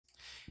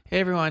Hey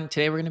everyone,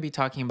 today we're going to be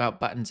talking about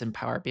buttons in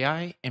Power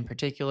BI, in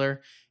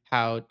particular,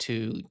 how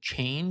to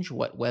change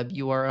what web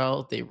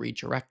URL they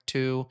redirect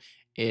to,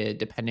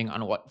 depending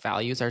on what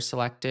values are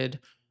selected,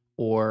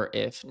 or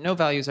if no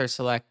values are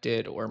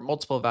selected or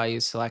multiple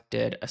values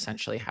selected,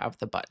 essentially have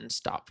the button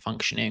stop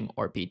functioning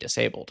or be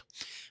disabled.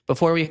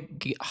 Before we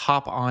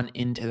hop on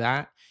into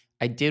that,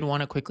 I did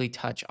want to quickly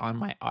touch on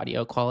my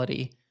audio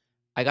quality.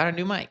 I got a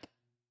new mic,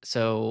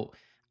 so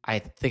I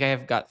think I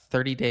have got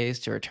 30 days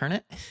to return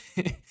it.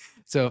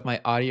 So if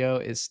my audio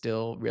is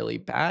still really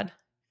bad,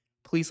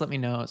 please let me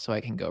know so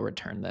I can go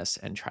return this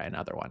and try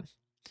another one.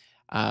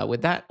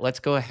 With that, let's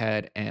go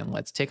ahead and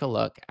let's take a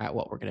look at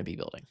what we're going to be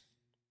building.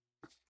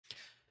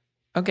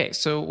 Okay,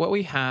 so what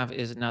we have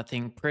is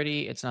nothing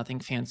pretty, it's nothing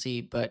fancy,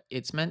 but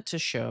it's meant to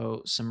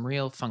show some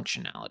real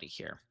functionality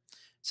here.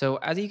 So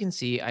as you can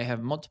see, I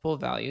have multiple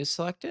values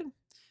selected,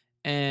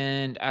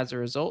 and as a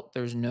result,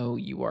 there's no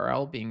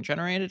URL being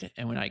generated.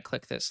 And when I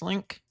click this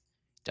link,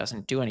 it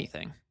doesn't do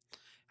anything.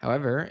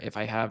 However, if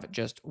I have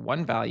just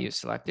one value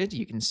selected,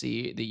 you can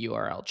see the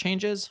URL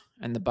changes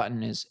and the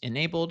button is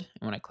enabled.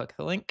 And when I click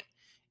the link,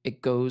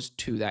 it goes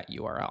to that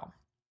URL.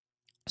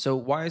 So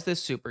why is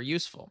this super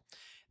useful?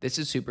 This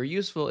is super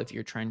useful if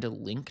you're trying to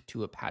link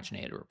to a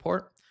paginated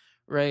report,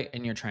 right?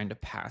 And you're trying to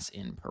pass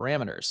in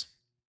parameters.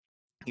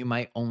 You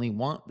might only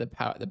want the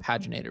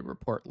paginated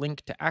report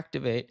link to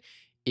activate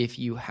if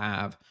you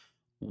have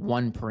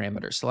one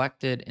parameter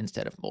selected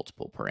instead of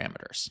multiple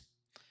parameters.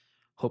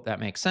 Hope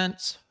that makes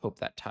sense. Hope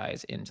that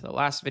ties into the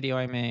last video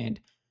I made.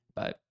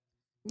 But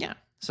yeah,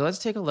 so let's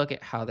take a look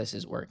at how this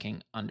is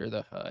working under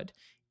the hood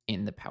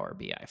in the Power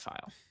BI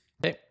file.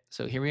 Okay,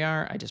 so here we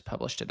are. I just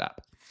published it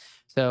up.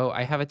 So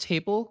I have a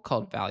table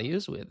called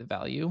values with the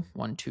value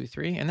 1, 2,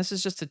 3, and this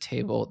is just a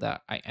table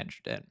that I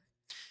entered in.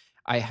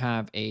 I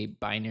have a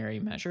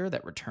binary measure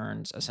that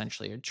returns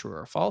essentially a true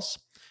or false.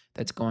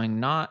 That's going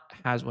not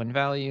has one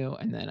value,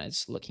 and then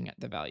it's looking at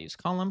the values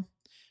column.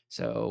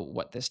 So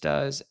what this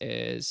does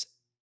is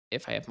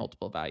if I have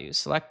multiple values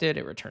selected,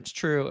 it returns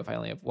true. If I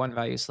only have one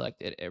value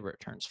selected, it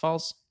returns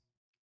false.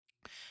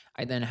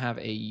 I then have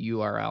a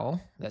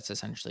URL that's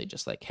essentially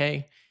just like,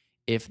 hey,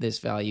 if this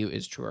value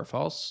is true or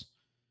false,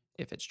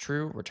 if it's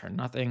true, return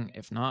nothing.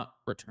 If not,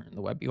 return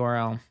the web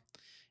URL.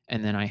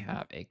 And then I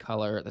have a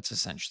color that's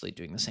essentially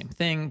doing the same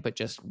thing, but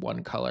just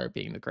one color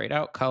being the grayed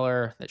out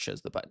color that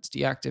shows the button's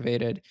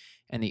deactivated,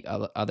 and the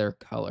other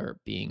color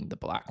being the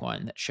black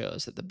one that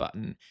shows that the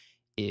button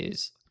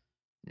is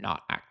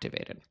not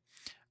activated.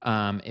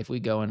 If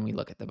we go and we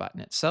look at the button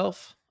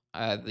itself,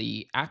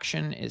 the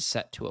action is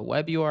set to a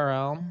web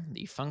URL.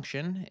 The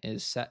function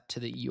is set to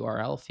the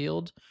URL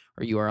field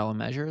or URL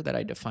measure that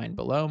I defined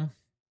below.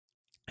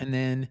 And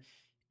then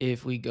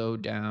if we go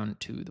down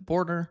to the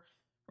border,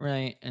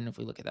 right, and if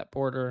we look at that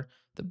border,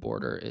 the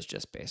border is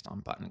just based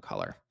on button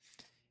color.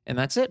 And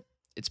that's it.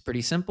 It's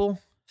pretty simple,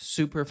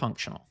 super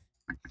functional.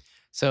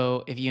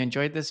 So if you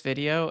enjoyed this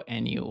video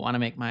and you want to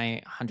make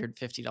my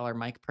 $150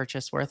 mic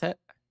purchase worth it,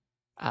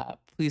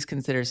 please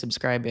consider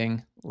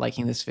subscribing,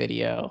 liking this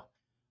video,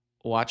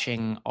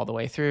 watching all the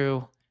way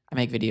through. I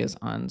make videos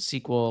on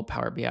SQL,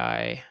 Power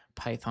BI,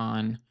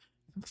 Python,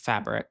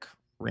 Fabric,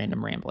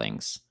 random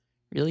ramblings.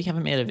 Really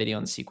haven't made a video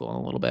on SQL in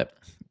a little bit.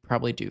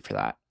 Probably due for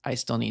that. I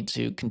still need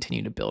to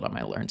continue to build on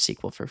my Learn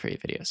SQL for Free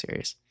video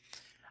series.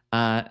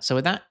 So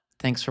with that,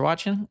 thanks for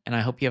watching, and I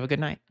hope you have a good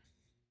night.